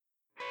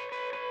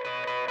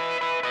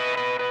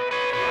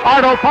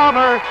Arnold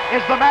Palmer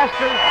is the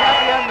Masters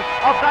champion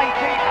of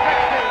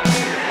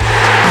 1960.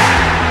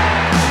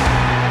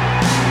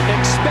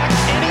 Expect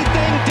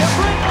anything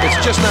different?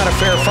 It's just not a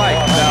fair fight.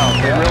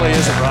 No, it really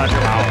isn't, Roger.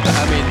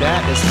 I mean,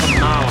 that is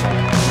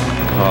phenomenal.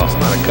 Oh, it's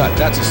not a cut.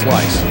 That's a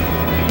slice.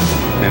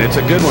 And it's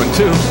a good one,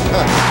 too.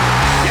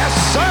 Yes,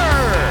 sir!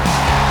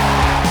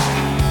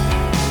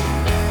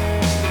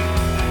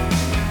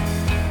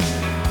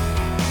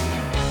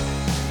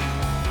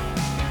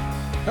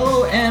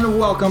 Hello and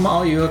welcome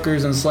all you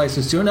hookers and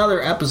slicers to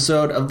another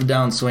episode of the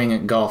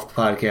Downswing Golf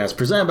Podcast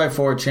presented by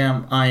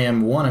 4Champ. I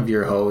am one of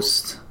your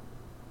hosts,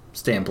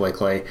 Stay and Play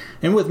Clay,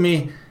 and with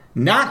me,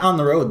 not on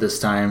the road this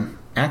time,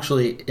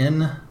 actually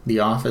in the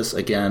office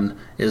again,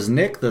 is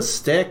Nick the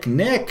Stick.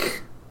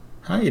 Nick,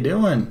 how you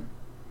doing?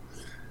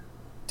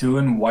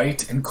 Doing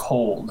white and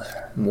cold.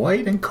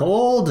 White and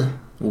cold.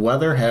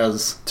 Weather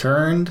has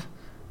turned.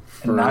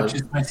 And not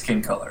just my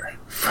skin color.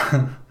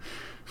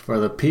 For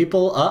the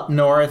people up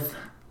north.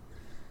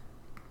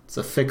 It's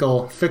a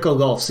fickle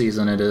golf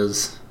season, it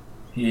is.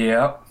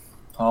 Yep.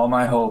 All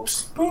my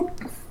hopes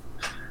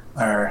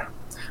are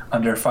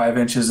under 5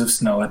 inches of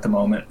snow at the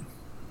moment.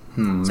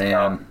 Man.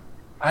 So,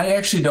 I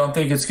actually don't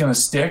think it's going to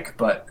stick,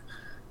 but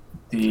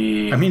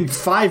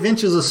 5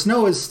 inches of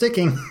snow is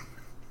sticking.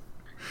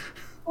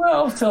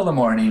 Well, till the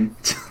morning.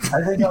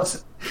 I think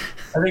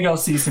I'll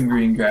see some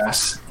green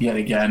grass yet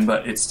again,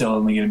 but it's still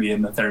only going to be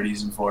in the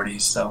 30s and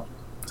 40s, so.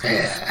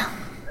 Yeah.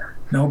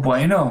 No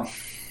bueno.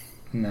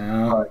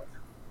 No. But,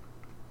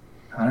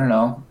 I don't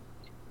know.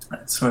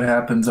 That's what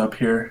happens up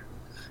here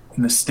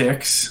in the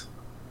sticks.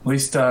 At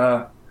least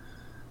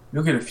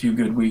you'll get a few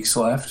good weeks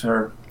left,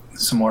 or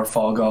some more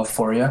fall golf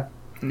for you.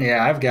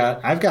 Yeah, I've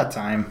got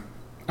time.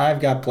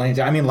 I've got plenty of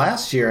time. I mean,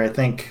 last year I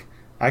think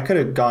I could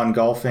have gone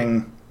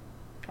golfing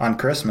on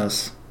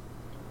Christmas.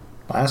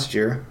 Last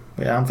year.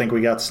 I don't think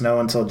we got snow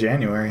until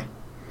January.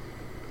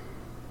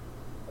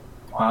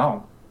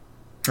 Wow.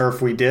 Or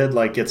if we did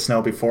get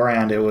snow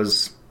beforehand, it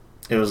was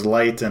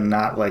light and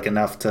not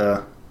enough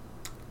to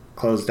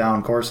close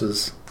down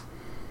courses.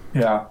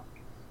 Yeah.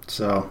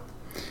 So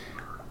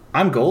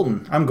I'm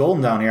golden. I'm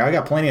golden down here. I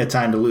got plenty of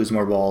time to lose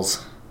more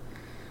balls.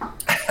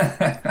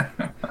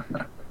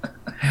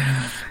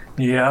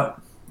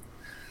 Yep.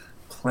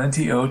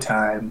 Plenty o'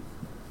 time.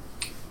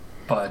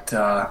 But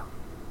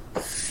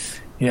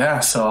yeah,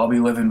 so I'll be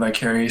living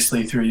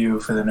vicariously through you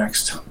for the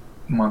next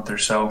month or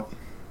so.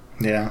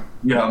 Yeah.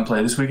 You out and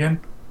play this weekend?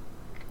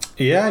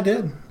 Yeah, I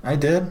did.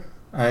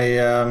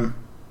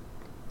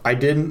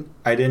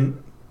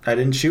 I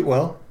didn't shoot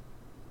well,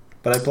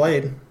 but I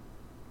played.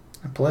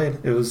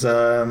 It was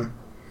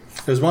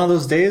one of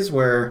those days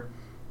where,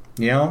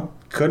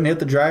 couldn't hit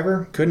the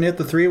driver, couldn't hit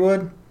the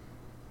 3-wood.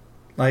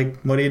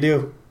 What do you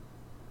do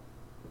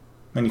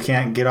when you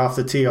can't get off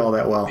the tee all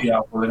that well? Yeah,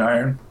 with an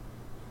iron.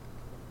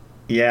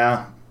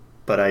 Yeah,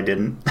 but I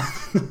didn't.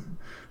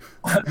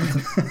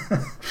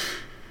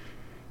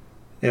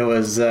 It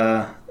was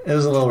a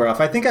little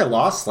rough. I think I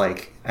lost I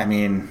want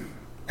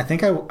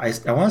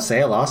to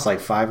say I lost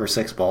 5 or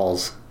 6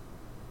 balls.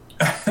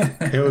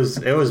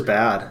 It was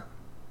bad.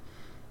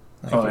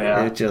 Oh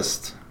yeah. It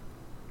just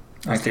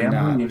I could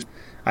not.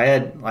 I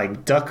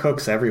had duck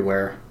hooks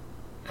everywhere.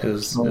 It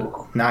was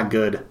not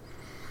good.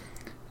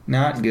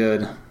 Not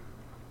good.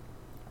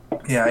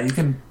 Yeah, you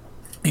can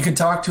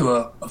talk to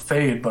a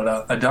fade,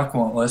 but a duck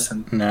won't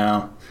listen.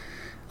 No.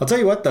 I'll tell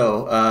you what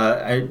though.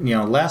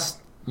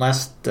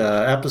 Last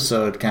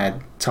episode kind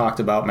of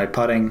talked about my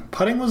putting.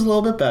 Putting was a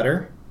little bit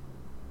better.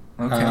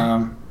 Okay.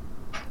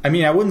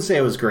 I wouldn't say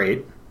it was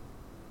great.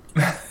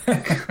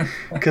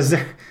 Because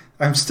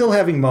I'm still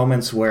having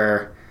moments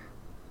where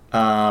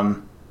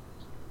my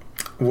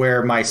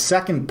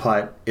second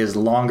putt is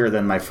longer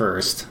than my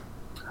first.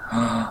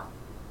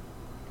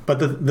 But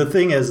the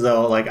thing is,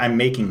 though, I'm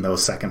making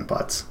those second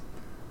putts.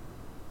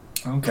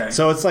 Okay.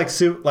 So it's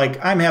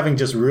I'm having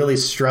just really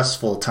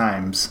stressful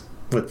times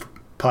with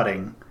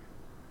putting.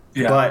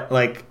 Yeah.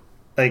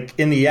 But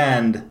in the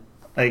end,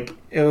 it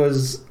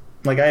was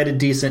I had a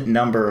decent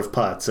number of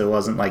putts. It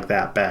wasn't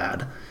that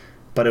bad,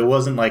 but it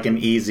wasn't an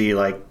easy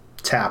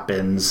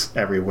tap-ins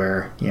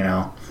everywhere.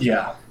 Yeah.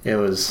 It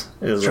was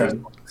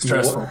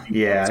stressful.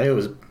 Yeah, it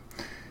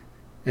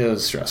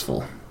was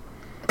stressful.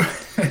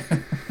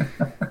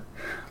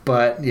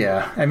 But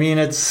yeah,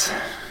 it's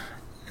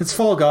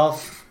fall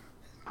golf.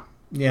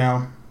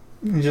 You're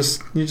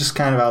just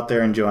kind of out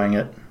there enjoying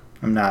it.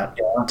 I'm not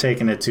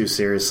taking it too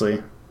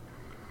seriously.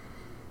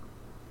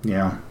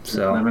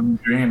 So living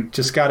the dream.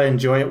 Just got to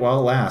enjoy it while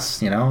it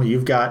lasts.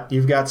 You've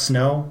got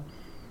snow,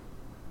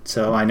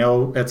 so I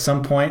know at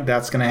some point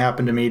that's going to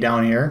happen to me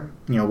down here.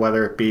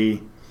 Whether it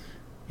be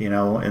in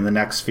the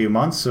next few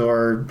months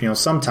or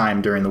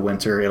sometime during the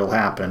winter it'll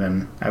happen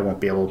and I won't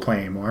be able to play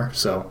anymore.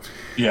 So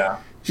yeah,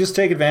 just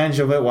take advantage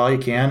of it while you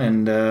can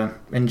and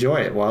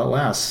enjoy it while it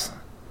lasts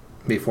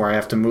before I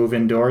have to move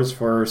indoors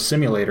for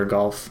simulator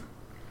golf.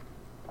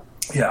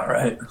 Yeah,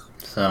 right.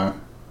 So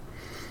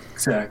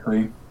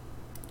exactly.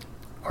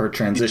 Or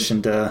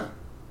transition to...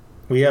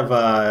 We have...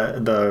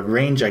 the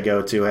range I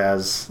go to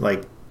has,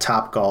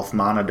 Top Golf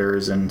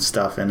monitors and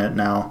stuff in it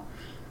now,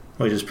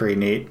 which is pretty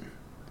neat.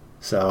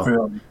 So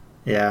Really?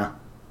 yeah,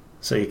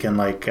 so you can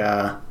like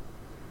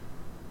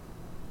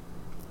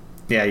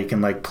you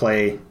can like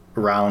play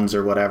rounds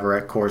or whatever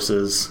at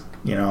courses,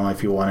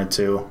 if you wanted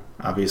to.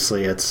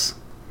 Obviously it's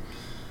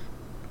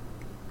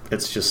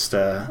just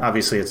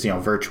obviously it's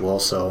virtual,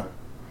 so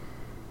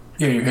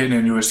Yeah, you're hitting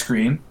into a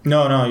screen.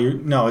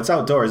 no, it's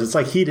outdoors. It's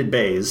like heated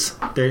bays.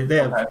 They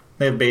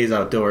have bays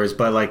outdoors,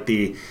 but like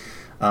the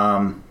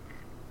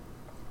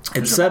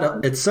it's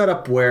set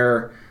up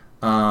where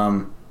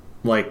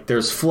like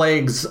there's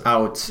flags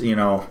out,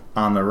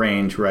 on the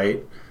range,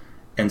 right?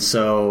 And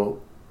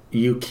so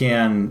you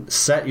can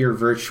set your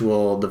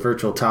virtual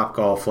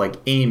Topgolf like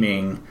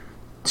aim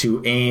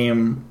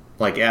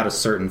like at a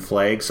certain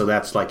flag, so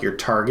that's like your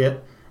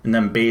target, and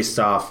then based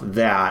off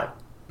that,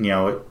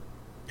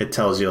 it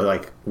tells you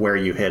like where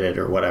you hit it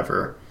or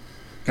whatever.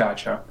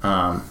 Gotcha.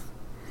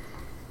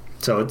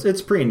 So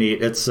it's pretty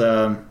neat. It's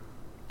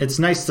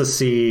nice to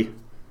see,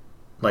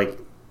 like,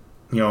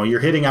 you're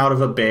hitting out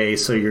of a bay,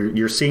 so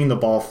you're seeing the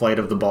ball flight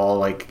of the ball,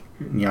 like,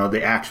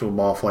 the actual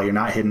ball flight. You're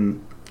not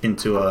hitting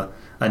into a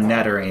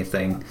net or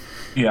anything.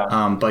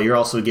 Yeah. But you're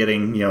also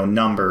getting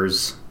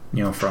numbers,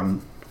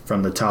 from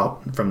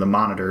the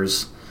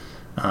monitors.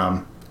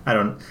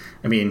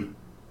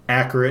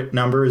 Accurate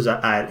numbers.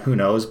 Who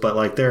knows? But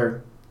like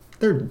they're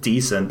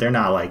decent. They're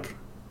not like,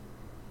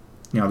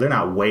 they're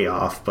not way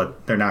off,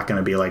 but they're not going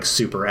to be like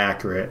super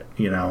accurate.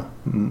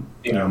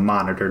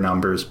 Monitor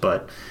numbers,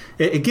 but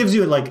it gives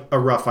you like a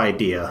rough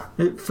idea.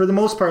 For the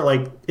most part,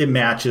 like it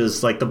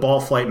matches, like the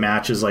ball flight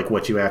matches like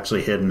what you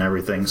actually hit and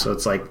everything. So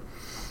it's like,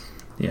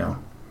 Yeah,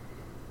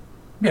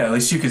 at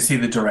least you can see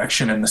the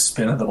direction and the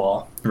spin of the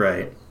ball.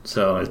 Right.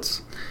 So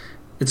it's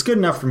good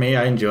enough for me.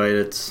 I enjoy it.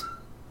 It's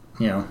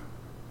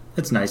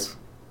it's nice.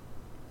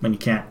 When you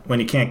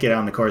can't get out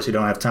on the course, you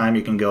don't have time,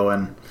 you can go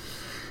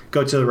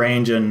to the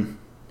range and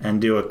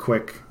do a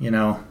quick,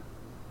 and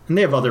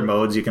they have other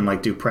modes. You can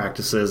like do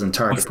practices and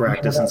target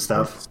practice and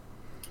stuff.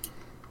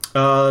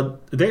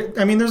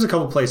 There's a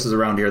couple places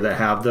around here that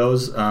have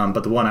those,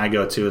 but the one I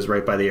go to is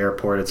right by the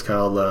airport. It's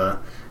called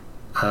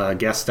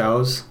Guest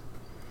House.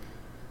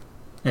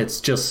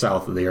 It's just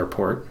south of the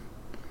airport.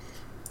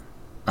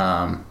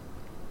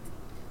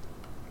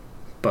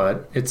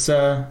 But it's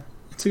a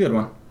good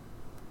one.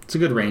 It's a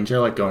good range. I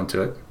like going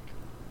to it.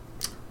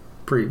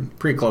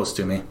 Pretty close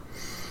to me.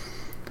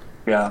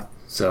 Yeah.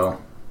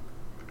 So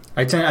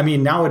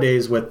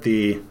nowadays with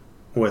the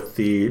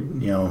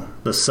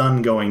the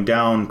sun going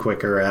down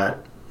quicker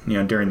at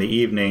during the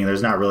evening,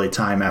 there's not really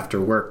time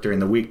after work during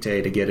the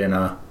weekday to get in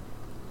a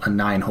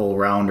 9-hole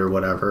round or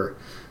whatever.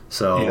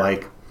 So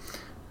like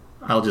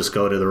I'll just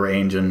go to the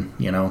range and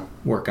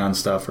work on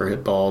stuff or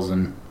hit balls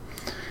and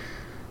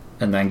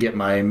then get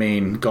my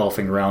main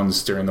golfing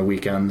rounds during the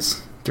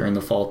weekends during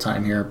the fall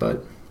time here.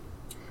 But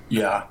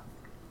yeah,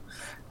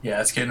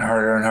 it's getting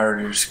harder and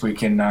harder to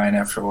squeak in 9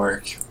 after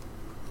work.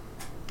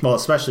 Well,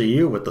 especially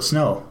you with the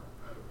snow.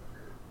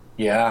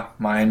 Yeah,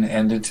 mine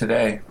ended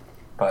today,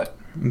 but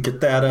get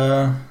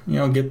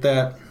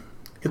that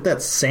get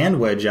that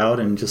sand wedge out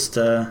and just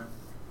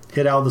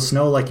hit out the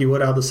snow like you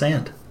would out the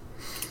sand.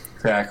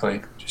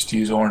 Exactly. Just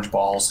use orange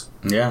balls.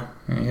 Yeah,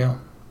 there you go.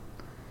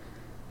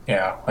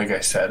 Yeah, like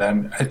I said,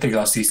 I think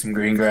I'll see some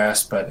green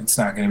grass, but it's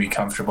not going to be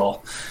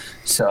comfortable.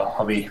 So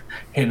I'll be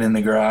hitting in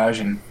the garage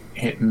and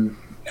hitting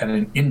at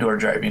an indoor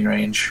driving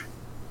range.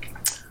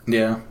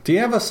 Yeah. Do you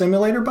have a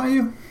simulator by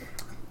you?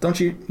 Don't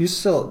you? Do you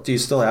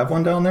still have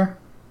one down there?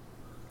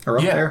 Or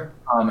up there?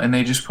 And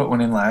they just put one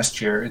in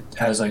last year. It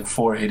has like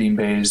 4 hitting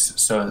bays,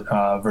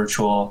 so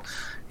virtual,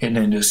 hitting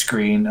into a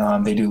screen.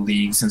 They do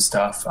leagues and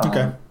stuff.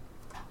 Okay.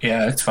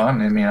 Yeah, it's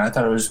fun. I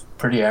thought it was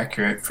pretty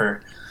accurate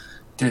for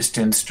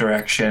distance,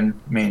 direction.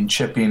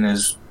 Chipping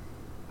is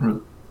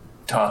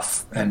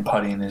tough, and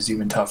putting is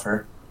even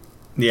tougher.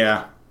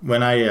 Yeah,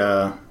 when I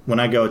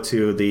go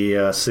to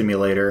the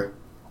simulator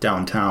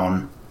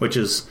downtown, which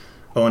is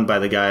owned by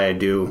the guy I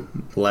do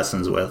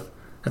lessons with,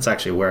 that's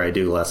actually where I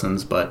do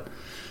lessons. But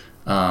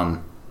they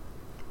have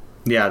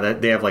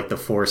like the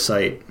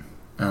 4-site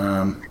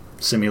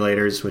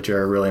simulators, which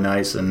are really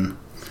nice. And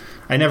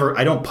I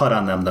don't putt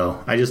on them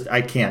though.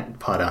 I can't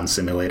putt on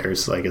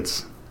simulators. Like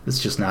it's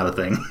just not a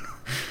thing.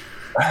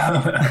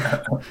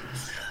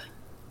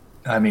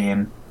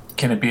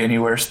 Can it be any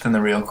worse than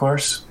the real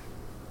course?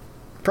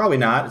 Probably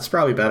not. It's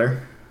probably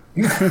better.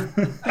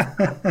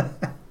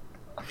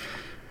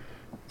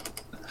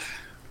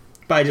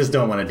 But I just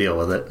don't want to deal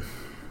with it.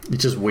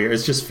 It's just weird. It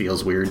just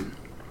feels weird.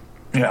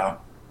 Yeah.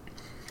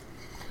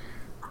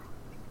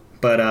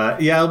 But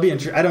it'll be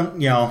interesting. I don't,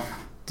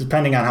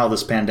 depending on how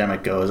this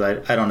pandemic goes,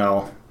 I don't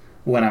know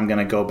when I'm going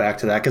to go back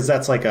to that, because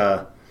that's like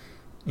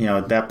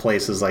that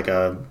place is like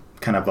a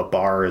kind of a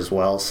bar as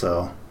well,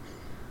 so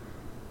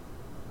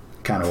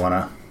kind of want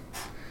to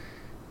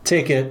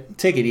take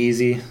it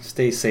easy,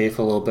 stay safe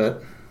a little bit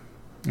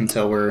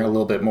until we're a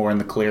little bit more in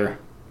the clear.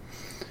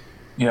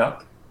 Yeah.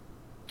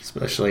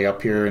 Especially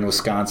up here in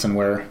Wisconsin,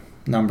 where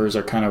numbers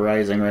are kind of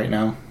rising right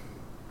now.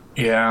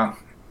 Yeah.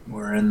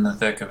 we're in the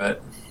thick of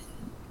it.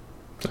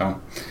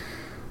 So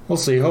we'll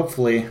see.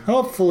 Hopefully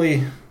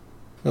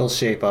it'll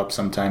shape up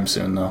sometime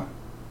soon, though.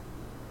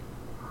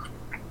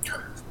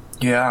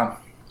 Yeah.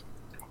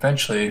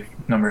 Eventually,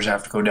 numbers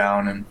have to go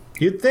down, and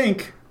You'd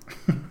think.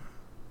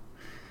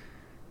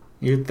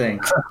 You'd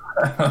think.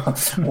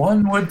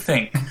 one would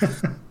think.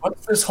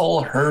 What's this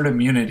whole herd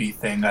immunity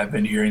thing I've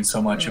been hearing so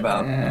much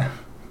about? Am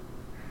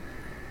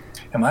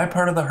I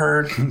part of the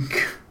herd?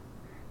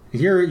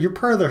 You're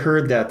part of the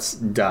herd that's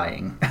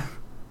dying.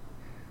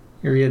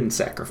 You're getting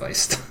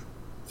sacrificed.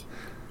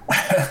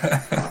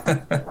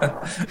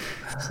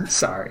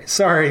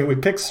 Sorry. We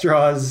picked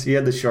straws. You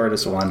had the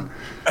shortest one.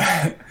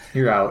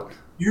 You're out.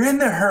 You're in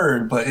the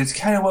herd, but it's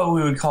kind of what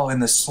we would call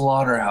in the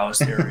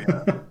slaughterhouse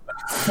area.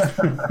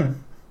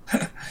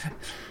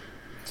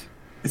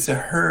 It's a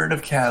herd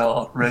of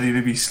cattle ready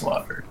to be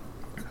slaughtered.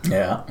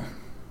 Yeah.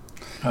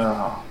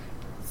 Oh,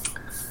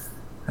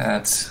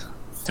 that's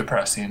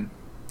depressing.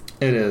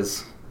 It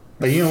is.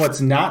 But you know what's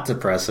not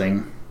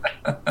depressing?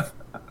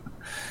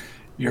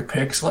 Your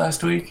picks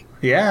last week?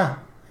 Yeah.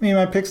 I mean,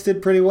 my picks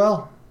did pretty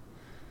well.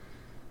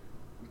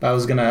 I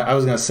was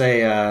gonna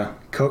say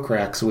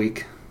Kokrak's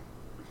week.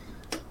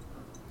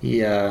 He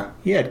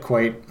had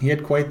quite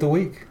the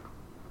week.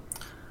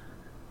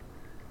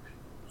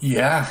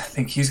 Yeah, I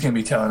think he's going to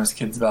be telling his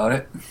kids about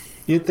it.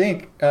 You'd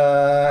think.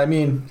 I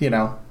mean,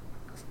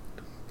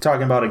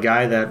 talking about a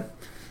guy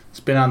that's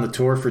been on the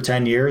tour for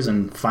 10 years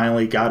and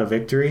finally got a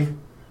victory.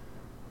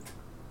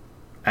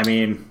 I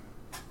mean,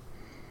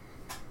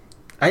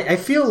 I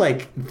feel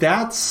like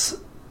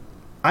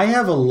I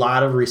have a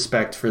lot of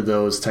respect for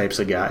those types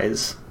of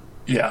guys.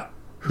 Yeah.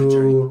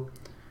 Who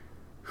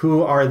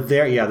are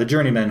there, the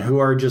journeymen, who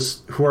are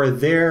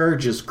there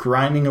just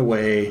grinding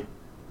away,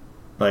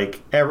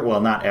 like,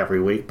 not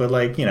every week, but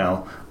like,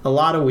 a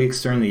lot of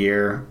weeks during the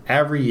year,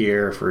 every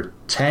year for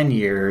 10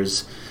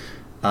 years.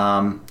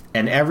 And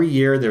every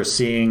year they're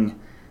seeing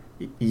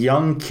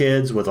young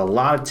kids with a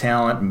lot of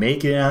talent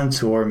making it on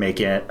tour,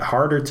 making it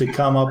harder to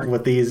come up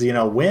with these,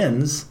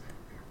 wins.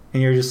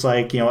 And you're just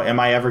like, am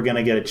I ever going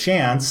to get a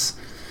chance?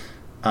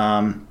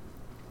 And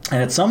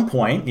at some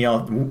point,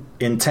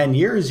 in 10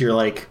 years, you're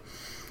like,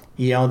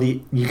 you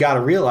got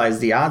to realize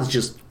the odds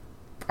just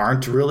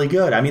aren't really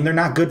good. I mean, they're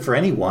not good for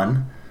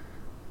anyone,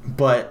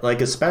 but like,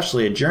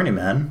 especially a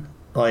journeyman,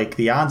 like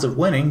the odds of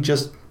winning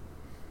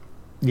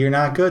you're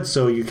not good.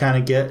 So you kind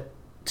of get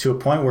to a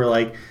point where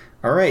like,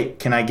 all right,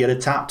 can I get a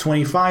top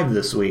 25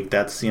 this week?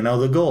 That's,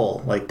 the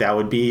goal. Like that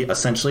would be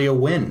essentially a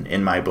win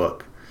in my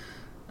book.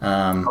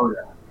 And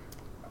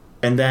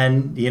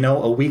then,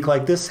 a week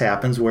like this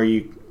happens where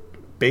you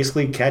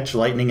basically catch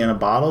lightning in a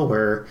bottle,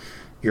 where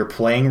you're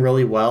playing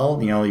really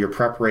well, your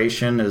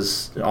preparation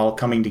is all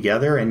coming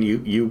together, and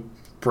you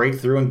break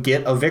through and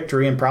get a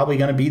victory, and probably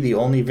going to be the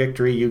only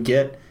victory you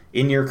get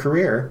in your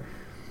career.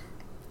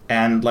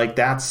 And like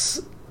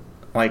that's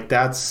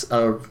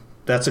a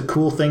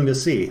cool thing to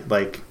see.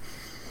 Like,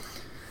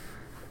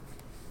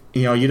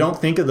 you don't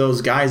think of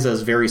those guys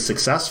as very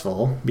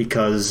successful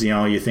because,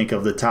 you think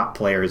of the top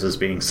players as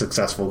being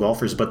successful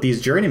golfers. But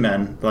these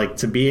journeymen, like,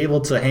 to be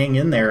able to hang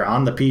in there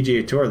on the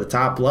PGA Tour, the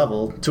top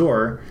level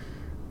tour,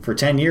 for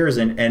 10 years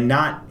and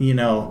not,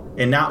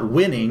 and not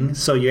winning.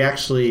 So you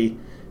actually,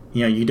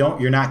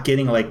 you're not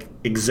getting like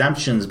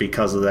exemptions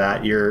because of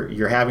that.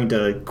 You're having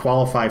to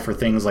qualify for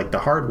things like the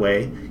hard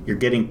way. You're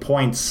getting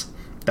points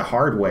the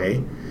hard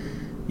way,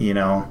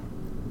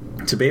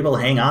 to be able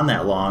to hang on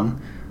that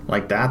long.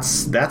 Like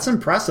that's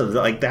impressive.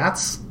 Like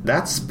that's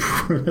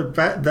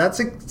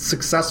a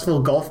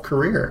successful golf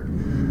career.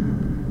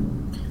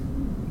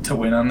 To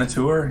win on the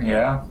tour,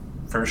 yeah,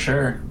 for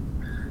sure.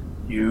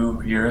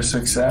 You're a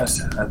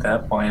success at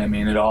that point. I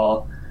mean,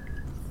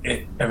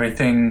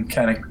 everything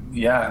kind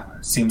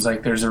of, seems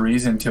like there's a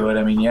reason to it.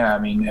 I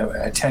mean,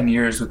 at 10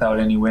 years without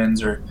any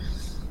wins, or,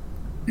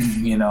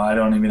 I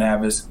don't even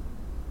have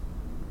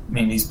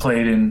he's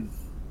played in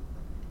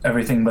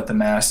everything but the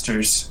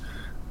Masters.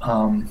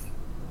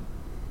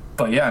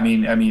 But yeah, I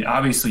mean,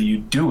 obviously you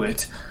do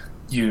it.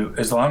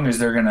 As long as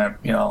they're gonna,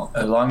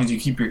 as long as you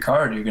keep your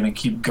card, you're gonna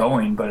keep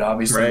going. But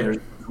obviously, right, there's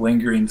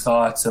lingering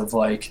thoughts of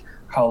like,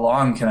 how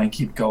long can I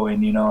keep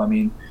going? I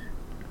mean,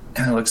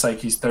 it looks like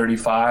he's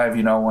 35.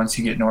 Once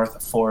you get north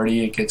of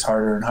 40, it gets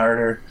harder and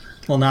harder.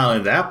 Well, not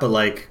only that, but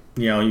like,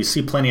 you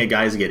see plenty of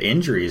guys get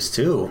injuries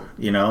too.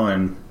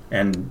 And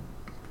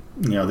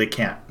they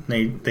can't.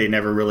 They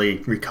never really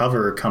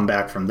recover or come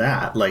back from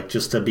that. Like,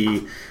 just to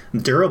be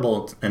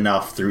durable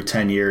enough through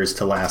 10 years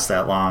to last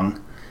that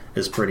long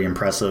is pretty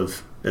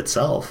impressive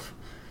itself.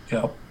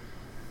 Yep.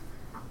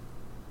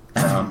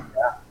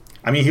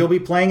 I mean, he'll be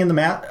playing in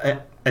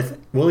the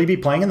will he be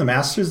playing in the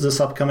Masters this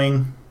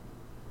upcoming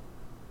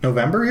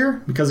November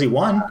here? Because he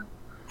won.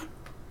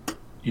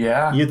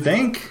 Yeah. You'd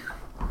think.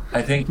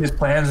 I think his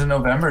plans in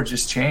November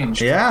just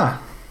changed. Yeah.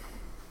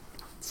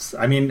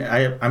 I mean,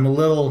 I'm a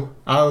little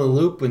out of the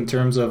loop in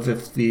terms of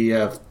if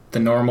the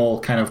normal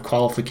kind of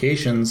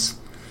qualifications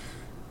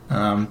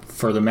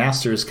for the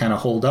Masters kind of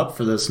hold up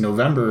for this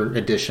November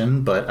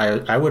edition, but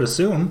I would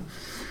assume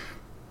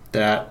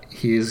that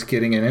he's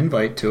getting an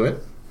invite to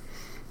it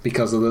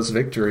because of this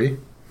victory.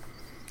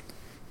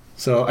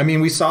 So, I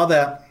mean, we saw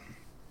that,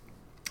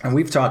 and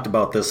we've talked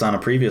about this on a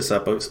previous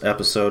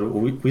episode.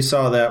 We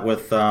saw that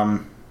with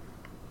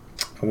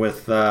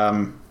what's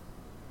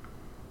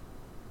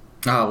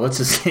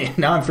his name?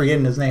 Now I'm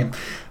forgetting his name.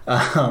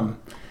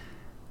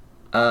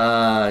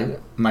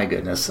 My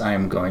goodness, I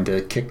am going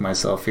to kick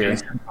myself here.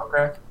 Jason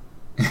Kokrak?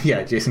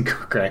 Yeah, Jason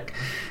Kokrak.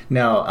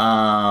 No,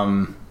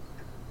 oh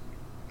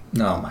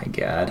my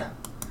God.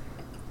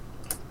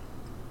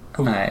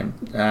 Who?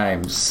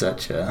 I'm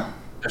such a...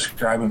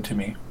 Describe him to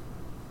me.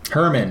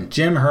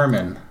 Jim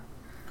Herman.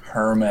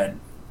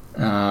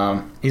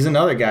 He's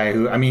another guy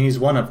who, I mean, he's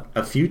won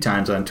a few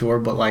times on tour,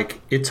 but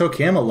like it took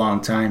him a long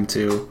time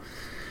to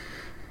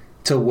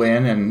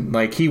win, and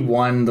like he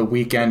won the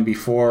weekend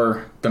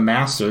before the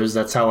Masters.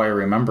 That's how I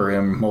remember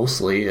him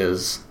mostly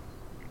is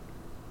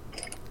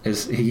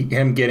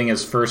him getting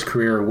his first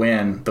career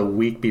win the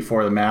week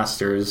before the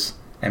Masters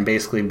and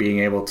basically being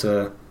able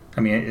to,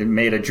 I mean, it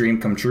made a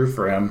dream come true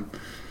for him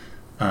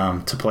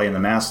to play in the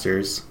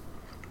Masters.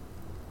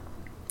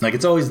 Like,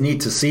 it's always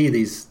neat to see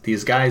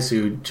these guys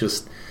who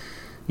just,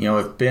 you know,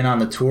 have been on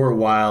the tour a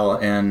while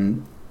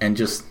and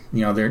just,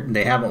 you know,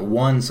 they haven't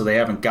won, so they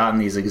haven't gotten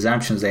these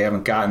exemptions, they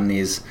haven't gotten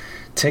these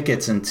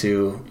tickets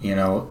into, you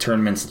know,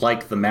 tournaments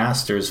like the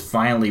Masters,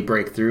 finally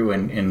break through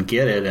and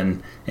get it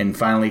and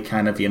finally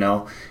kind of, you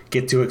know,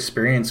 get to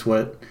experience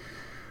what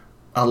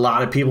a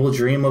lot of people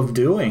dream of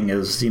doing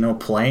is, you know,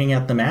 playing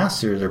at the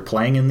Masters or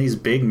playing in these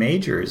big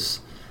majors.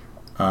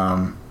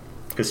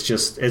 It's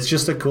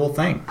just a cool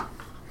thing.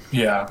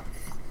 Yeah.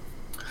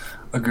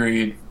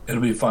 Agreed.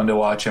 It'll be fun to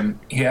watch him.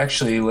 He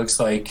actually looks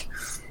like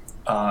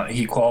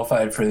he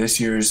qualified for this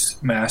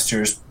year's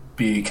Masters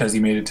because he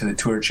made it to the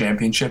Tour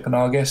Championship in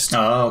August.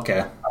 Oh,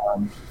 okay.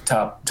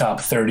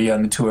 Top 30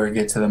 on the tour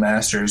get to the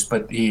Masters,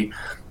 but he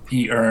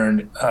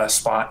earned a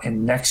spot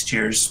in next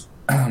year's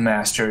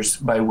Masters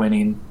by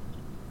winning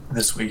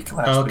this week,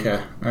 last week.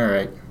 Okay, all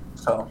right.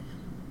 So,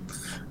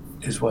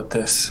 is what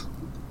this...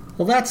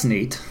 Well, that's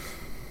neat.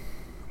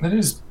 It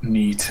is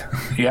neat.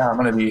 Yeah,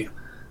 it'll be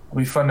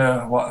fun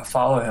to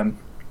follow him.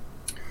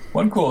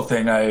 One cool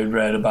thing I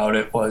read about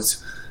it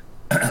was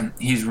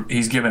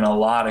he's given a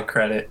lot of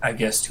credit, I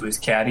guess, to his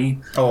caddy.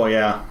 Oh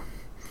yeah,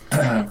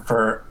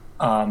 for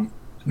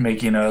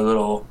making a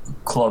little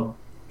club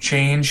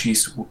change. He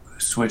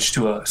switched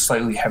to a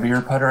slightly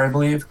heavier putter, I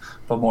believe,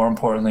 but more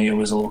importantly, it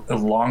was a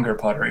longer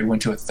putter. He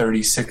went to a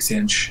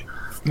 36-inch.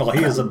 Well,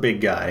 he is a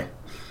big guy.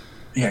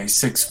 Yeah, he's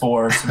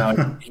 6'4", so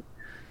now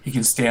he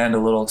can stand a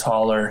little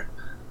taller.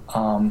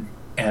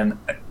 And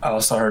I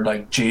also heard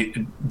like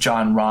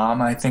John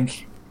Rahm, I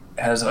think,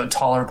 has a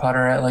taller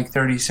putter at like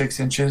 36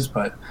 inches,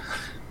 but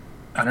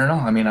I don't know.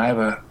 I mean, I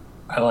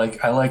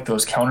like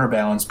those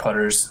counterbalance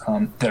putters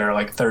that are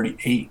like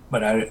 38,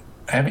 but I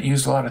haven't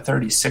used a lot of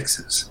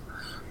 36s.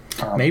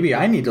 Maybe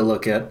I need to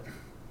look at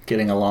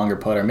getting a longer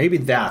putter. Maybe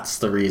that's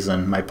the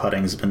reason my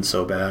putting's been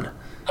so bad.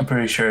 I'm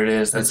pretty sure it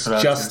is. That's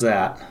it's just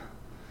that.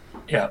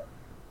 Yeah.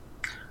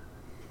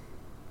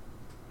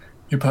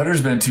 Your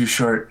putter's been too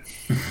short.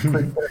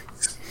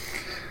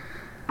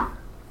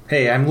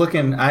 Hey, I'm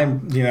looking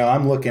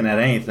at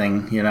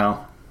anything, you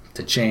know,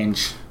 to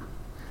change.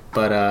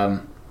 But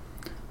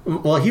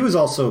well, he was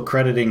also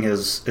crediting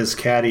his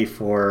caddy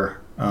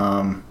for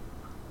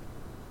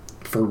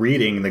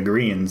reading the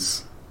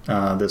greens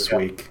this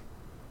week.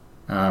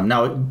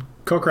 Now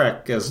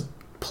Kokrak has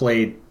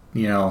played,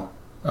 you know,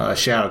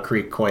 Shadow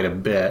Creek quite a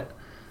bit,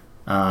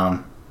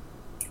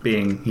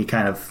 being he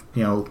kind of,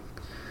 you know,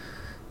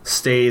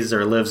 stays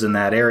or lives in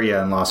that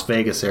area in Las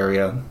Vegas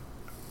area,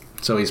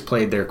 so he's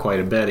played there quite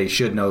a bit. He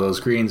should know those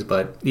greens,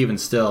 but even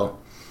still,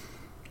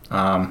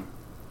 you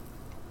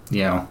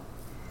know,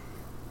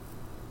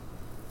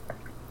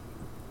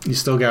 you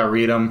still got to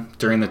read them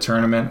during the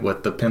tournament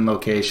with the pin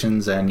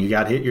locations, and you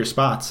got to hit your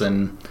spots.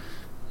 And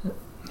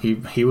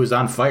he was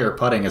on fire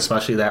putting,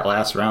 especially that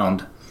last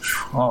round.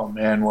 Oh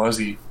man, was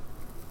he?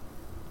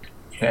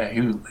 Yeah,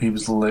 he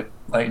was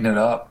lighting it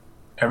up.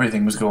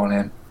 Everything was going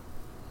in.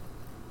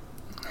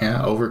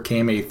 Yeah,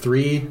 overcame a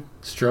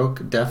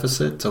 3-stroke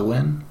deficit to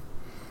win.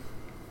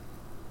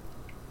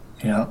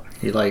 Yeah.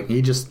 He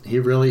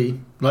really,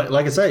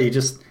 like I said,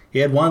 he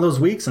had one of those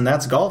weeks, and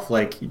that's golf.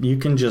 Like, you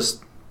can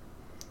just,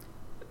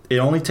 it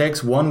only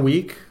takes 1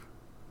 week,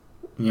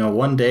 you know,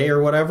 1 day or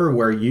whatever,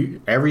 where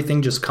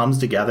everything just comes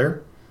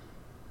together,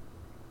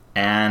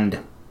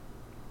 and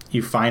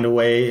you find a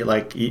way,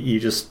 like, you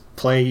just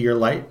play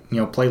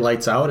play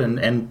lights out,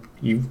 and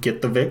you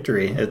get the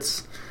victory.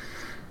 It's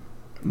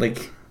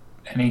like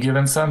any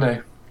given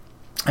Sunday.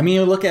 I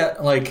mean,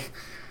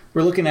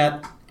 we're looking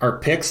at our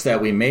picks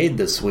that we made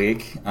this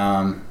week,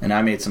 and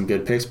I made some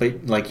good picks,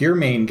 but like your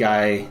main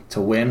guy to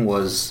win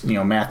was, you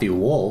know, Matthew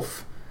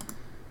Wolff,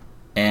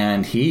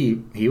 and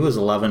he was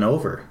 11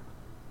 over.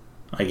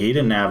 Like, he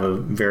didn't have a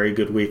very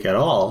good week at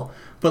all,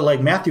 but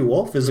like Matthew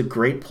Wolff is a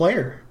great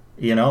player.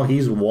 You know,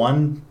 he's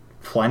won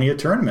plenty of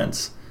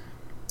tournaments.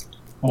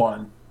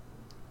 One.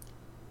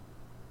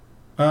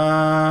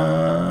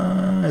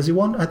 Has he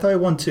won? I thought he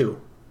won 2.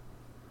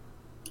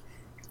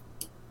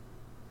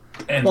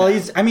 And Well,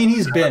 he's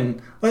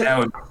been. that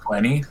would be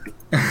plenty.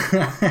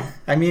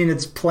 I mean,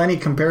 it's plenty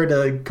compared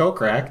to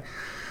Kokrak.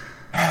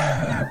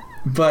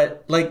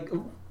 But, like,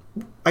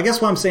 I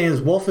guess what I'm saying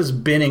is Wolf has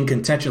been in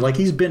contention. Like,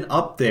 he's been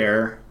up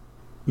there,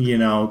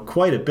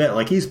 quite a bit.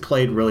 Like, he's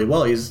played really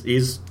well.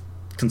 He's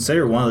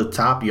considered one of the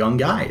top young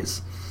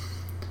guys.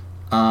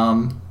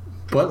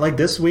 But, like,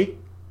 this week,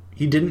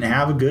 he didn't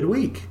have a good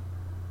week.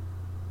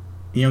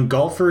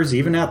 Golfers,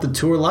 even at the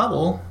tour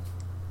level,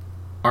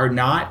 are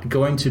not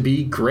going to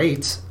be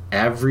great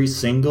every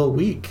single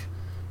week.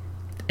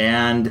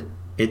 And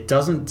it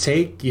doesn't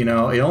take, it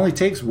only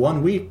takes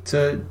 1 week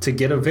to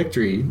get a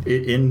victory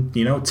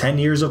in 10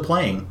 years of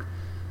playing,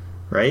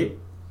 right?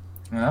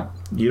 Yeah.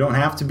 You don't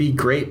have to be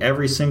great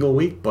every single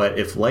week, but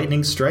if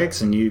lightning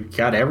strikes and you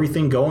got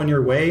everything going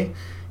your way,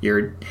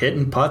 you're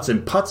hitting putts,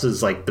 and putts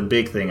is like the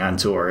big thing on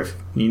tour. If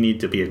you need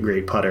to be a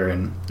great putter,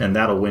 and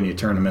that'll win you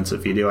tournaments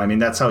if you do. I mean,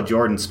 that's how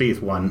Jordan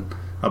Spieth won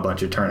a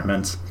bunch of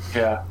tournaments.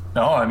 Yeah.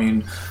 No, I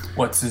mean,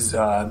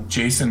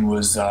 Jason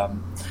was,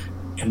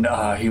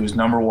 he was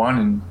number 1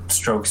 in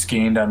strokes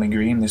gained on the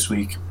green this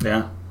week.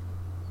 Yeah.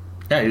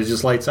 Yeah, he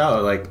just lights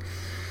out. Like,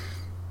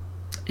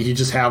 you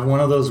just have one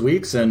of those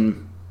weeks,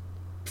 and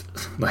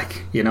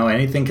like,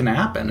 anything can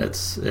happen.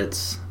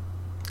 It's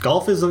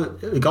golf is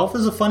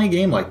a funny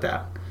game like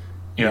that.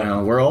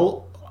 Yeah. We're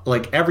all,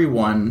 like,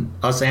 everyone,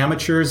 us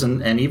amateurs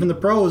and even the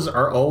pros,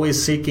 are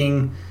always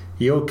seeking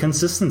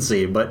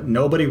consistency, but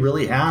nobody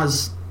really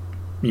has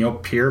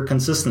pure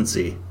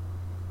consistency.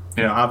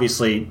 Yeah.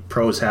 Obviously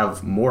pros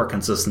have more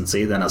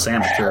consistency than us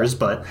amateurs,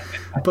 but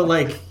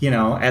like,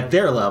 at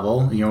their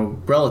level,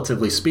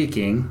 relatively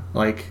speaking,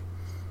 like,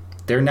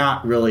 they're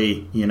not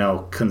really,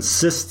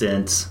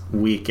 consistent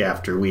week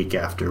after week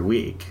after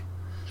week.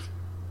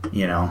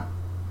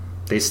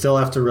 They still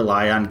have to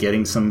rely on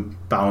getting some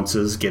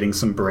bounces, getting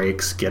some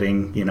breaks,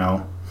 getting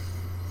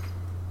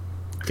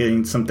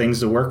some things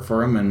to work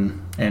for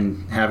them,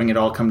 and having it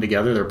all come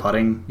together. Their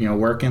putting,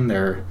 working,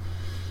 their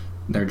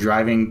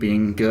driving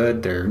being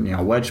good, their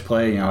wedge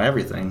play,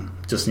 everything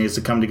just needs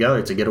to come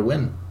together to get a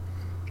win,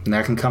 and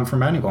that can come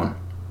from anyone.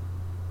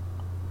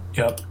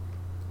 Yep.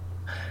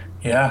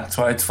 Yeah, that's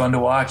why it's fun to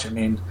watch. I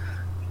mean,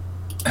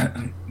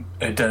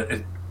 I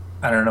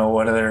don't know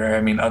what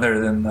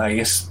other than, I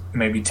guess,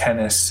 maybe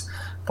tennis,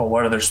 but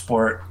what other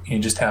sport you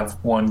just have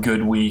one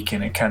good week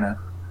and it kind of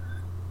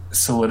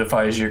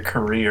solidifies your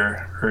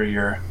career, or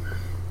it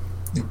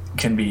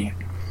can be,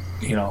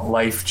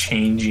 life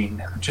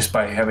changing just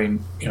by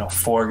having,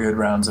 4 good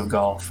rounds of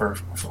golf or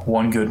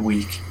 1 good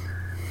week.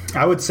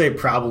 I would say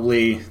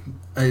probably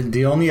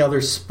the only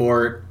other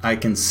sport I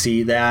can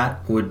see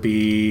that would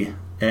be,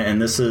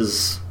 and this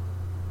is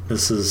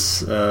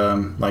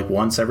like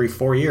once every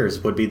 4 years,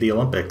 would be the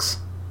Olympics.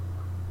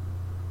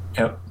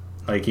 Yep.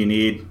 Like,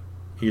 you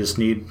just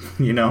need,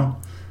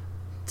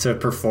 to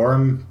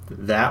perform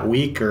that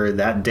week or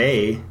that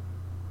day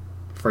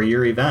for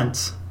your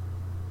event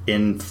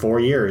in 4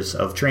 years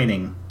of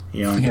training,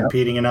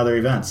 competing in other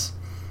events.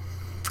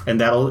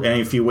 And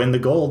if you win the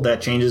gold,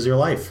 that changes your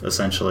life,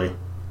 essentially.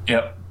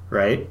 Yep.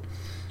 Right?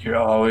 You're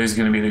always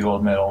going to be the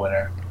gold medal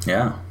winner.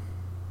 Yeah.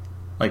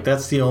 Like,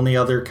 that's the only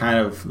other kind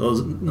of,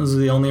 those are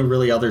the only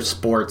really other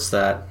sports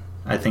that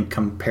I think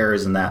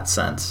compares in that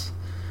sense.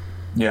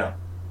 Yeah.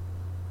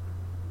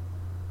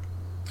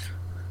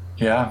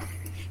 Yeah.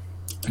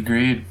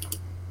 Agreed.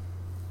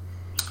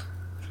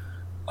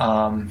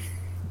 Well,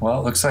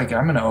 it looks like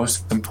I'm going to owe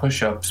some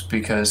push-ups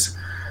because,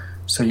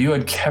 so you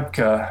had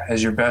Koepka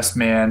as your best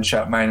man,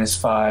 shot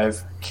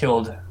 -5,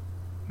 killed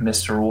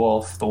Mr.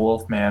 Wolf, the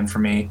Wolf Man, for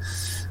me,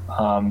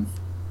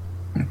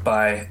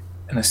 by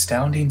an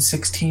astounding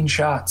 16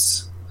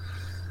 shots.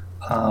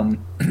 So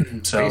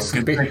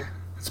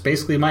it's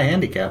basically my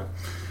handicap.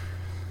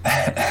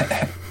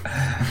 And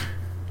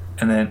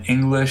then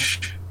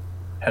English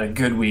had a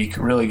good week,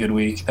 really good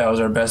week. That was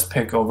our best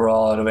pick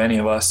overall out of any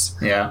of us.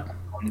 Yeah.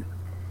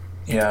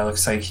 Yeah, it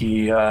looks like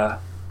he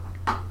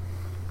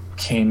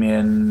came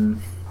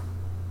in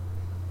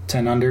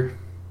 10 under.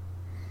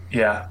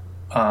 Yeah.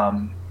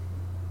 And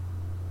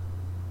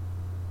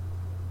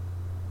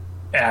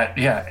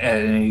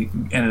he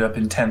ended up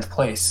in 10th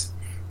place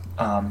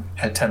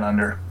at 10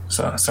 under.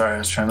 So sorry, I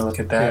was trying to look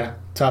at that. Yeah.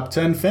 Top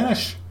 10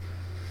 finish.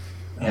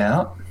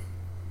 Yeah.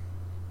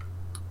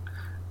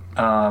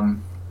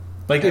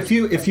 Like, if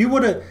you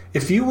would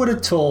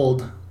have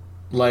told,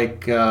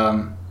 like,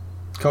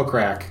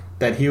 Kokrak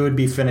that he would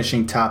be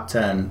finishing top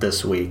 10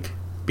 this week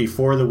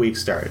before the week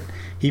started,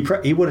 he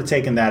would have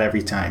taken that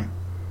every time.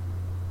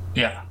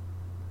 Yeah.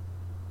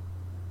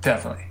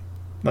 Definitely.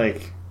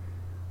 Like,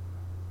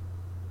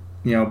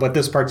 but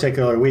this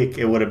particular week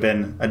it would have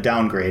been a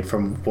downgrade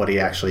from what he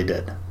actually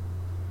did.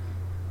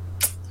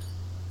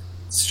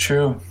 It's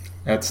true.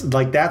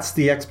 That's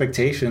the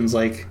expectations,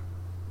 like,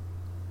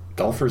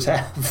 golfers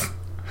have.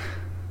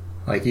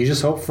 Like, you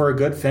just hope for a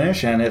good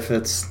finish, and if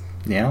it's,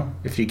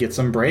 if you get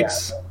some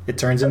breaks, it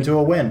turns into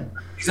a win.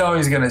 He's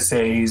always going to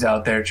say he's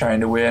out there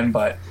trying to win,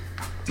 but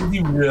Did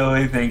you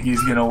really think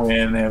he's gonna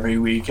win every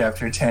week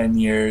after 10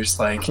 years?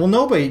 Like, well,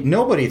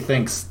 nobody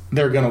thinks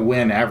they're gonna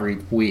win every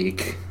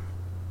week.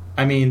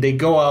 I mean, they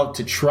go out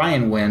to try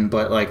and win,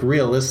 but like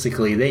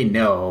realistically, they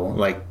know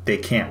like they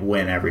can't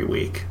win every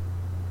week.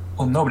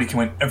 well, nobody can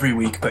win every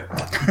week, but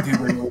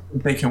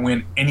they can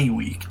win any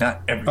week,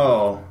 not every.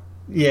 Oh,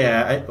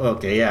 yeah.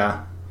 Okay,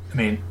 yeah. I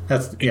mean,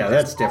 That's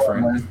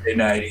different. On Wednesday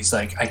night, he's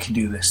like, I can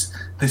do this.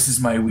 This is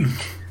my week.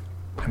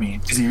 I mean,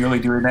 is he really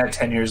doing that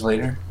 10 years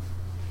later?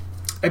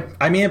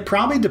 I mean, it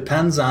probably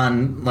depends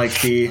on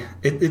like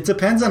it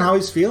depends on how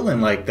he's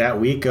feeling like that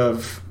week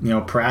of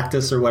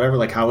practice or whatever,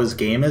 like how his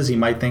game is. He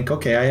might think,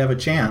 okay, I have a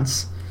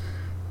chance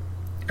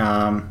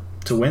to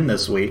win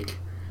this week.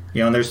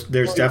 And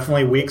there's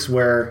definitely weeks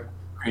where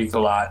Creek a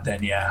lot.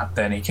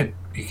 Then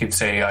he could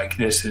say like,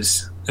 this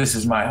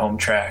is my home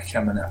track.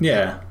 I'm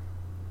gonna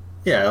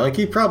like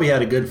he probably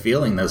had a good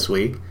feeling this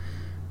week.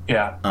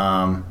 Yeah.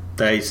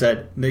 That he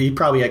said that he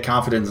probably had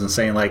confidence in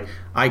saying like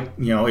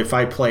if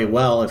I play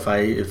well, if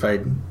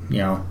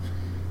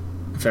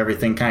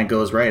everything kind of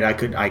goes right,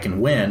 I can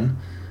win,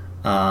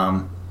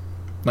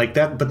 like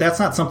that. But that's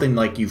not something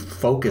like you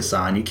focus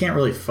on. You can't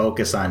really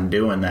focus on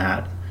doing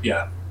that.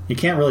 Yeah. You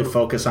can't really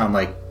focus on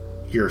like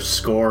your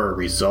score or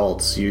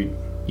results. You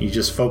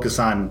just focus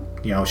on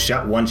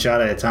one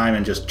shot at a time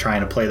and just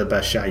trying to play the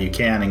best shot you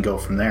can and go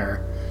from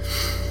there.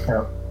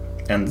 Yeah.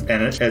 And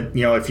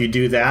if you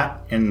do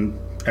that and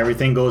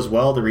everything goes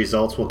well, the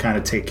results will kind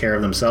of take care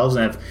of themselves.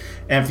 And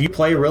if you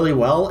play really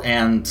well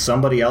and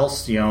somebody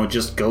else,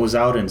 just goes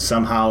out and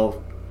somehow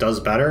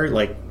does better,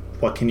 like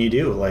what can you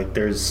do?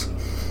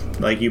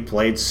 Like you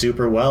played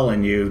super well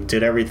and you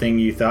did everything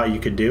you thought you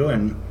could do,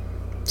 and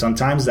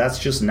sometimes that's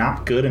just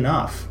not good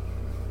enough.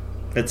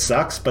 It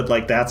sucks, but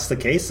like that's the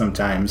case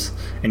sometimes,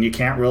 and you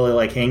can't really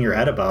like hang your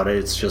head about it.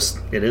 It's just,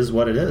 it is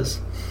what it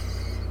is.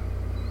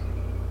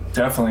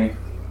 Definitely.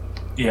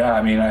 Yeah,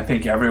 I mean, I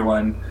think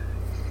everyone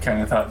kind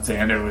of thought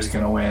Xander was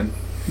going to win.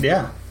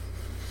 Yeah.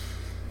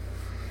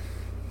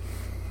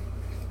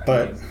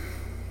 But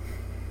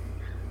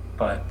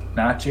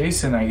not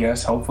Jason, I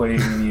guess. Hopefully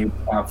he's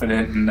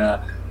confident, and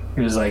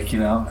he was like,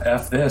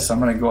 F this. I'm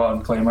going to go out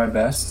and play my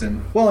best.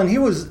 And he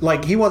was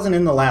like, he wasn't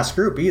in the last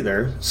group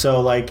either.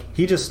 So like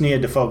he just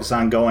needed to focus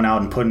on going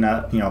out and putting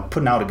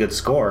out a good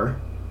score.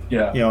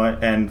 Yeah.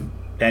 And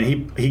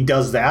he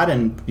does that,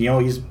 and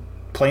he's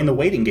playing the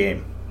waiting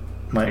game.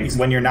 Like Exactly.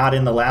 When you're not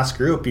in the last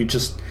group,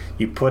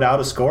 you put out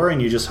a score and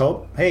you just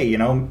hope, hey,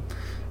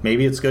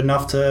 maybe it's good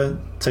enough to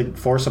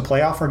force a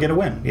playoff or get a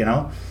win,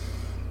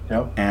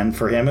 Yep. And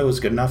for him, it was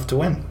good enough to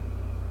win.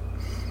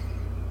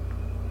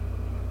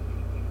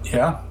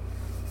 Yeah.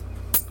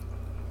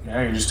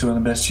 Yeah, you're just doing the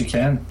best you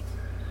can.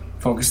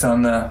 Focused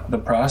on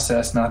the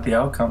process, not the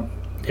outcome.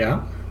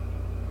 Yeah.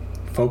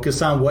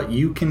 Focus on what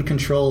you can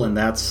control, and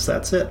that's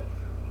it.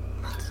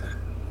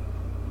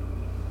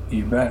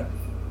 You bet.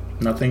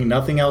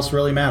 Nothing else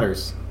really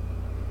matters.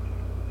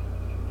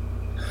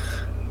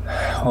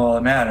 Well,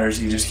 it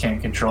matters. You just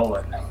can't control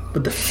it.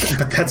 But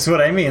that's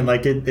what I mean.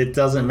 Like it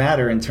doesn't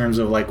matter in terms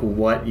of like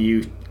what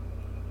you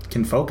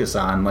can focus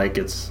on. Like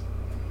it's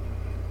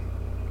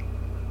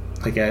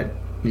like it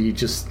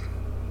just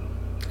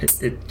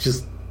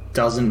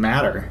doesn't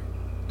matter.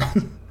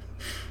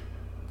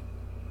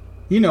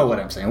 You know what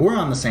I'm saying? We're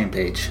on the same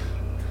page.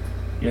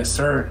 Yes,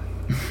 sir.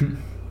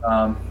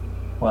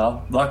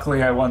 Well,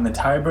 luckily I won the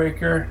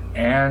tiebreaker,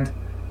 and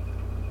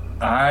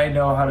I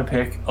know how to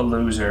pick a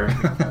loser.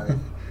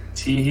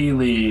 Tahee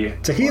Lee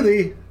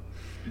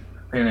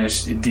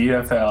finished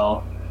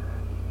DFL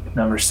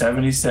number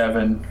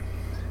 77.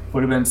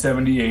 Would have been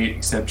 78,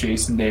 except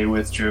Jason Day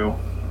withdrew.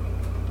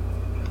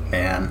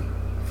 Man,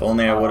 if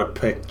only I would have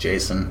picked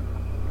Jason.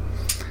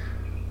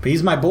 But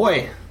he's my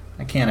boy.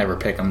 I can't ever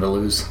pick him to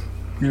lose.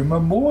 You're my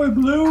boy,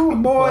 Blue.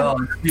 My boy. Well,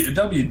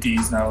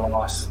 WD's not a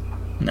loss.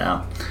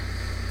 No.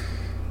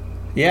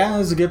 Yeah, it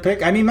was a good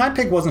pick. I mean, my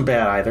pick wasn't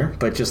bad either,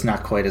 but just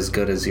not quite as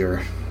good as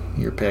your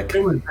pick.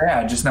 It was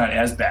bad, just not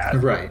as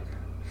bad. Right.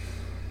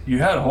 You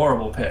had a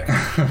horrible pick.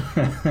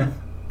 I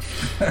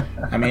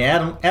mean,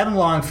 Adam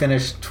Long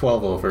finished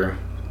 12 over,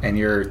 and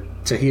your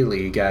Tahee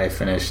Lee guy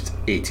finished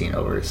 18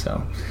 over,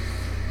 so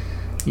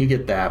you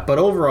get that. But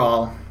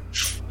overall,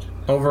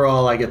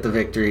 I get the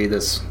victory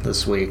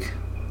this week.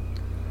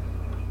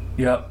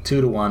 Yep.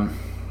 2-1.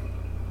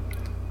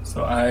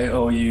 So I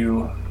owe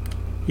you...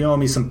 You owe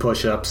me some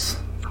push-ups.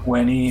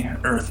 20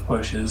 earth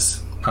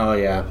pushes. Oh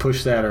yeah,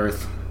 push that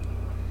earth.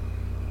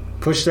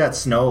 Push that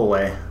snow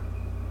away.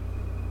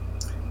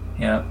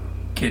 Yep.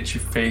 Get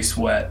your face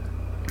wet.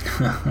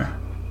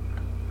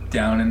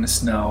 Down in the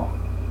snow.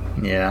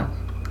 Yeah.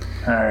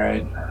 All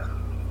right.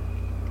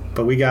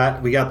 But we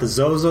got the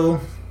Zozo.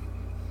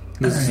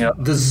 Yep.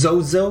 The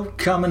Zozo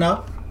coming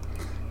up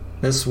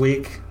this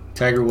week.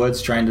 Tiger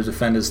Woods trying to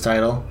defend his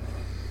title.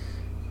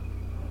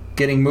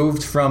 Getting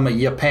moved from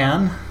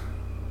Japan,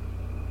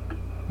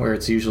 where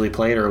it's usually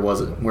played, or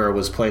where it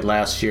was played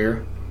last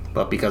year,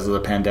 but because of the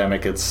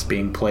pandemic, it's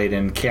being played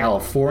in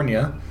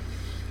California,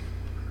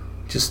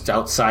 just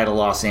outside of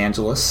Los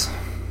Angeles.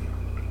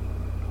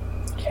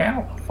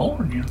 California.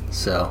 California.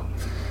 So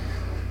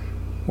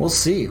we'll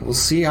see. We'll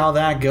see how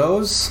that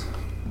goes.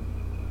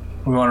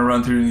 We want to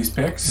run through these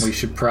picks? We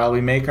should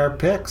probably make our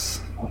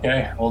picks.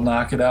 Okay, we'll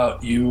knock it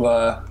out. You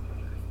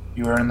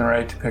earn the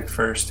right to pick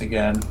first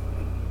again.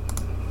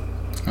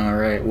 All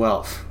right.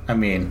 Well, I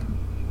mean,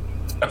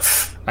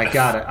 I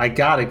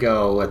gotta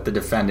go with the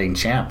defending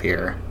champ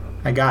here.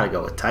 I gotta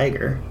go with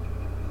Tiger.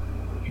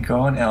 You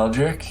going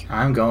Eldrick?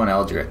 I'm going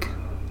Eldrick.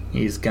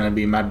 He's gonna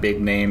be my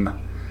big name.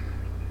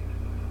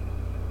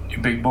 You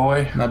big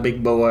boy? My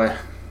big boy.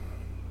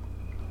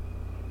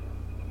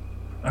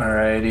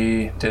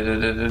 Alrighty.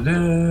 Da-da-da-da-da.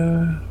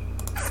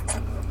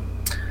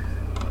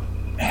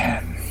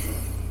 Man.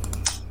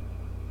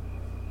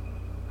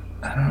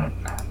 I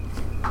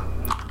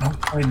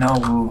don't quite know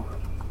who.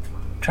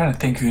 I'm trying to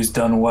think who's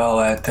done well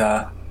at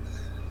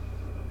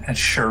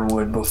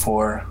Sherwood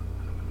before.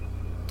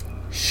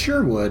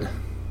 Sherwood.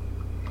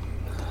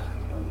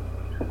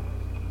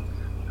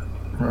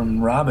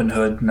 Robin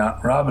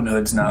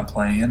Hood's not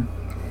playing.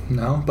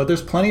 No, but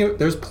there's plenty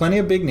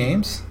of big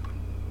names.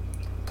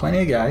 Plenty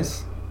of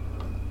guys.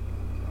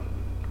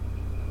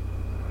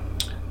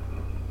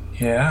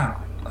 Yeah.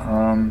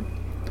 I'm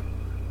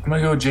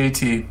gonna go with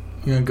JT.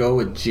 You're gonna go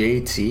with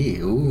JT.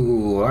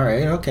 Ooh,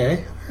 alright,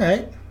 okay.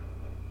 Alright.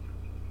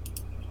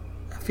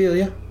 I feel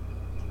you.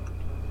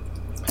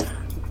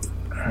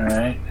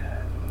 Alright.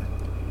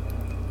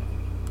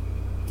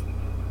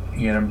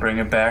 You gonna bring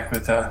it back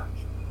with a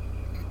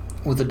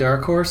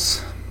dark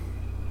horse?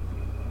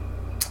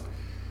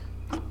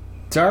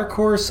 Dark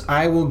horse,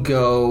 I will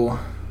go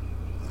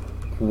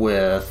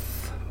with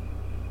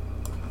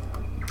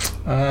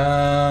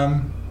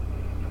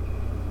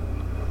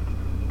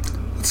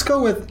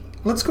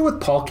let's go with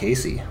Paul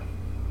Casey.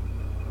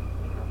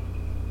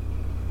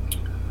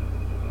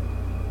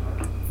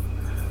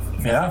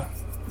 Yeah.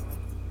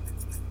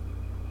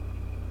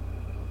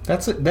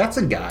 That's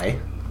a guy.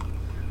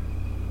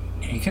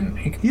 He can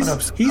put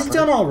up some He's cover.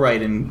 done all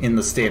right in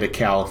the state of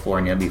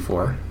California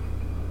before.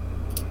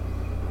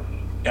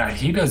 Yeah,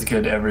 he does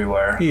good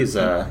everywhere. He's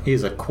a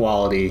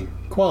quality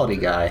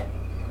guy.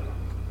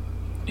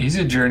 He's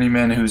a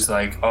journeyman who's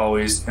like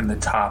always in the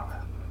top.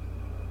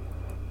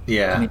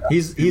 Yeah,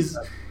 he's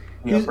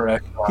upper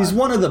echelon. he's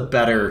one of the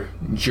better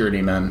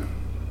journeymen.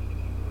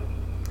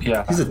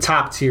 Yeah. He's a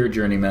top tier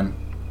journeyman.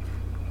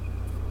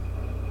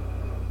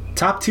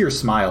 Top tier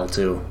smile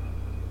too.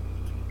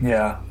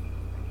 Yeah.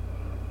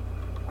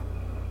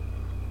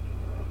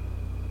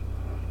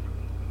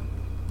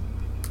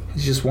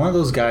 He's just one of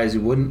those guys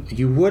you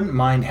wouldn't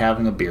mind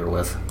having a beer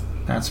with.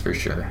 That's for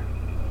sure.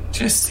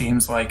 Just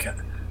seems like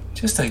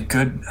just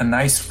a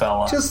nice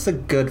fella. Just a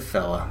good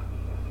fella.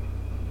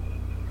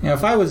 You know,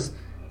 if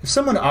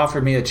someone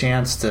offered me a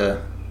chance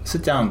to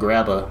sit down and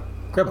grab a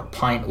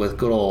pint with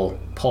good old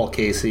Paul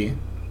Casey,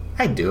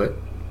 I'd do it.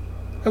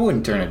 I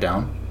wouldn't turn it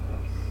down.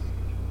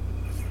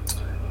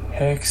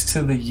 Hex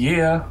to the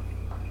yeah.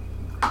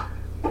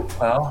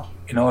 Well,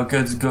 you know what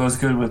goes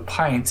good with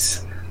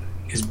pints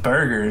is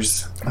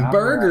burgers.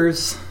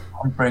 Burgers.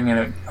 I'm bringing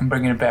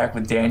it back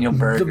with Daniel The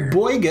Berger.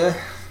 boyga.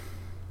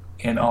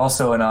 And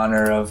also in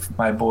honor of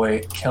my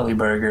boy Kelly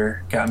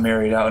Berger, got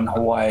married out in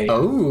Hawaii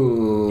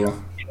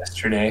Oh.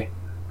 yesterday.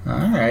 All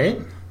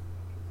right.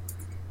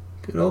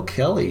 Good old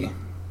Kelly.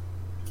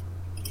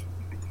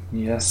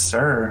 Yes,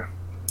 sir.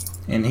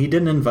 And he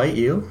didn't invite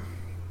you?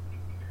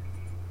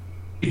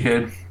 He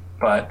did,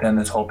 but then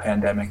this whole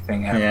pandemic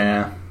thing happened.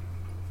 Yeah.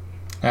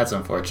 That's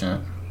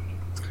unfortunate.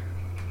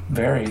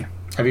 Very.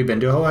 Have you been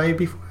to Hawaii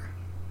before?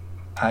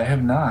 I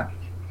have not.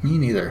 Me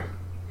neither.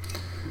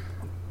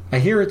 I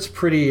hear it's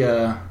pretty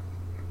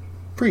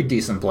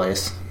decent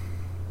place.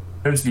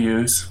 There's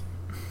views.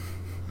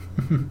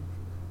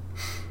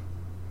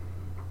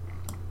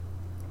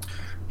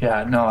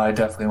 Yeah, no, I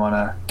definitely want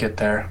to get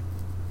there.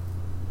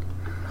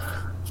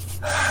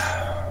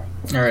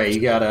 All right, you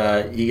got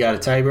a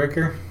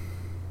tiebreaker?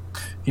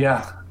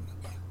 Yeah,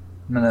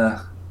 I'm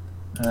gonna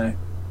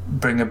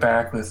bring it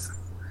back with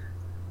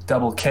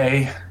Double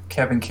K,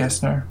 Kevin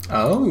Kistner.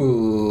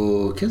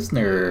 Oh,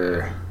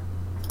 Kisner.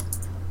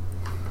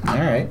 All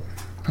right.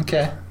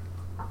 Okay.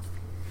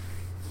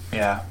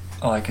 Yeah,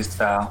 I like his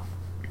style.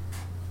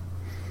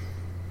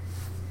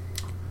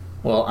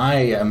 Well, I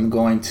am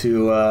going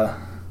to.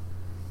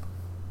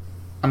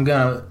 I'm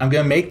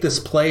gonna make this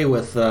play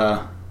with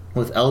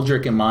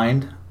Eldrick in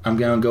mind. I'm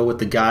gonna go with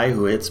the guy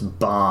who hits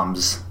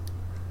bombs.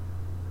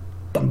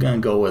 I'm gonna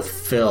go with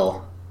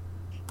Phil.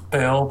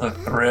 Phil the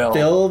Thrill.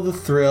 Phil the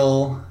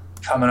Thrill.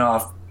 Coming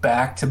off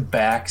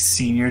back-to-back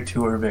senior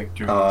tour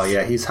victories. Oh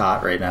yeah, he's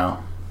hot right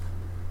now.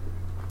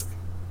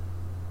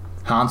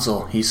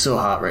 Hansel, he's so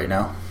hot right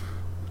now.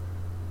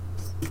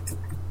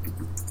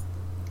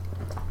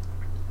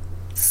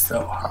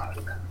 So hot.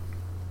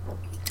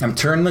 I'm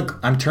turning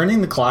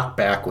the clock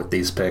back with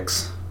these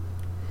picks.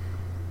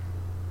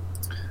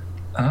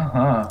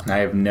 Uh-huh. I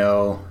have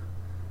no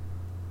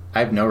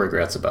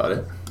regrets about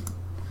it.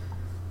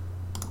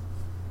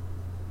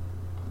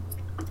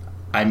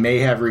 I may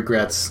have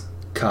regrets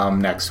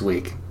come next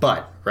week,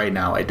 but right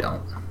now I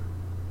don't.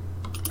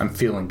 I'm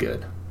feeling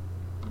good.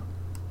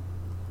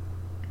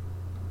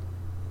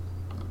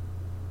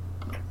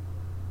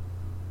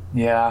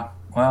 Yeah.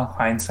 Well,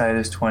 hindsight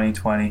is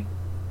 20/20.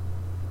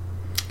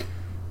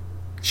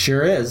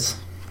 Sure is.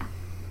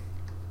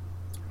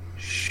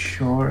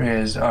 Sure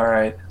is. All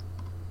right.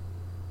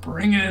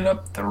 Bringing it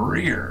up the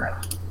rear.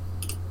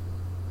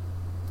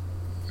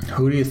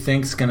 Who do you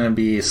think's going to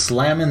be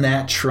slamming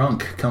that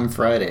trunk come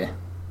Friday?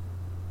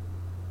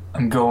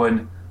 I'm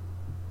going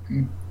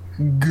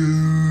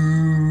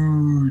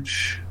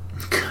Gooch.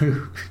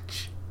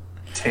 Gooch.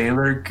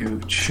 Taylor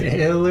Gooch.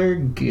 Taylor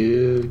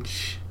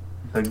Gooch.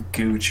 The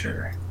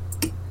Goocher.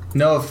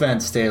 No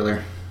offense,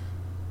 Taylor.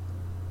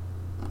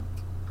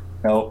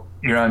 Nope.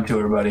 You're on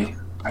tour, buddy.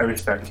 I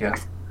respect you.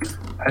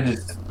 I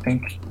just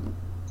think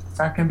it's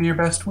not going to be your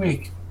best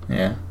week.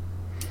 Yeah.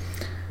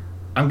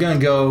 I'm going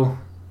to go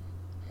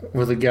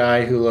with a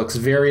guy who looks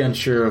very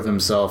unsure of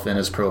himself in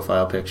his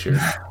profile picture.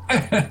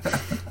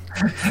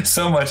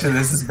 So much of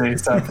this is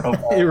based on It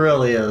profile.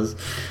 really is.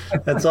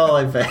 That's all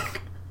I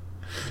think.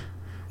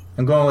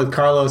 I'm going with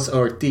Carlos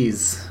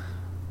Ortiz.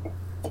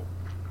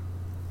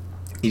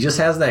 He just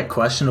has that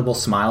questionable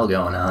smile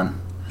going on.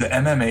 The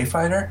MMA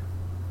fighter?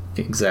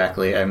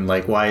 Exactly. I'm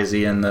like, why is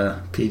he in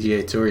the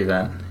PGA Tour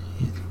event?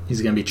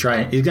 He's going to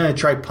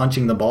try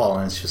punching the ball,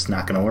 and it's just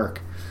not going to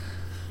work.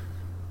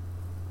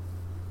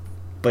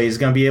 But he's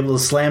going to be able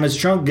to slam his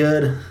trunk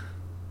good.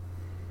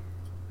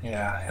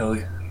 Yeah,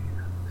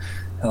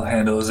 he'll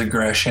handle his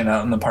aggression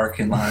out in the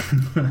parking lot.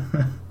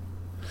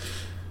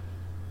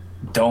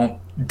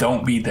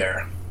 Don't be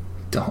there.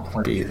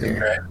 Don't be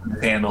there.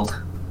 Handled.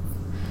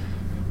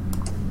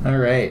 All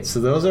right, so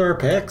those are our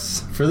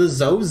picks for the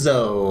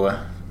Zozo.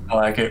 I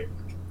like it.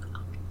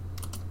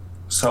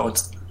 So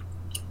it's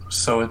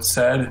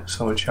said,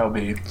 so it shall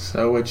be.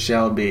 So it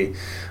shall be.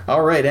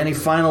 All right, any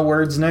final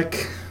words,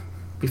 Nick,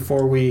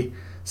 before we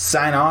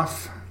sign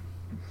off?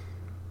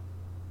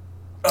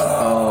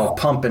 Oh,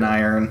 pumping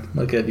iron.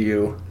 Look at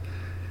you.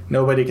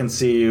 Nobody can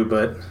see you,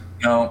 but...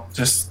 No,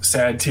 just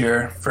sad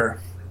tear for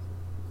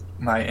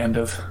my end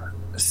of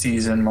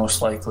season,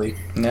 most likely.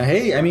 Now,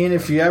 hey, I mean,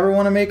 if you ever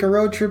want to make a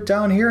road trip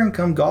down here and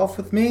come golf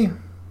with me,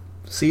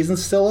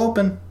 season's still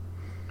open.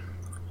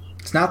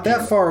 It's not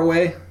that far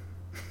away.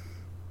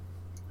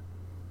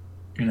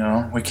 You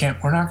know,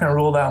 we're not going to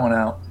rule that one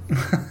out.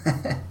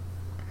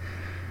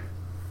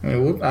 I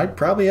mean, I'd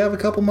probably have a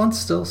couple months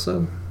still,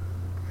 so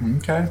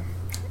Okay.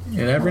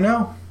 you never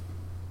know.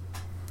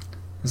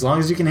 As long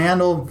as you can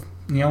handle,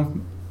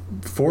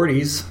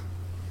 40s,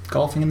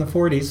 golfing in the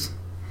 40s,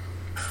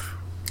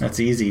 that's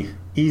easy.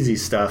 Easy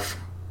stuff.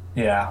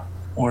 Yeah,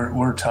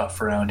 we're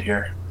tough around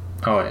here.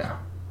 Oh, yeah.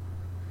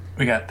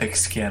 We got thick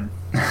skin.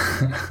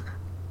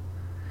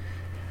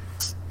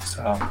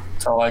 So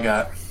that's all I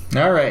got.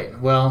 All right.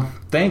 Well,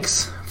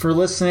 thanks for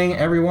listening,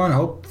 everyone.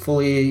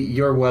 Hopefully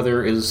your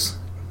weather is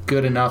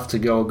good enough to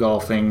go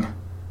golfing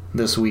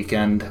this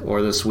weekend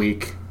or this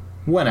week,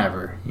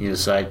 whenever you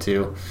decide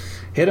to.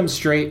 Hit them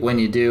straight when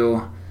you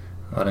do.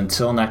 But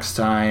until next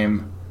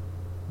time,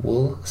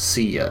 we'll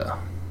see ya.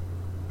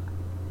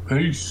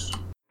 Peace.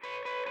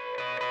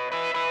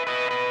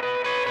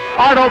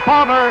 Arnold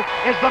Palmer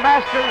is the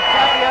Masters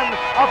champion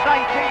of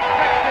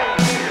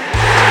 1960.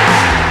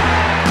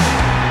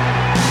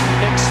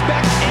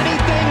 Expect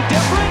anything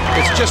different?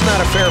 It's just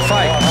not a fair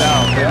fight.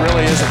 No, it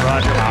really isn't,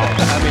 Roger.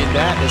 I mean,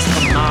 that is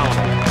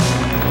phenomenal.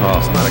 Oh,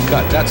 it's not a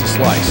cut. That's a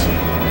slice.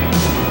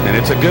 And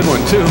it's a good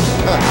one, too.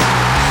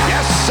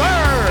 Yes, sir!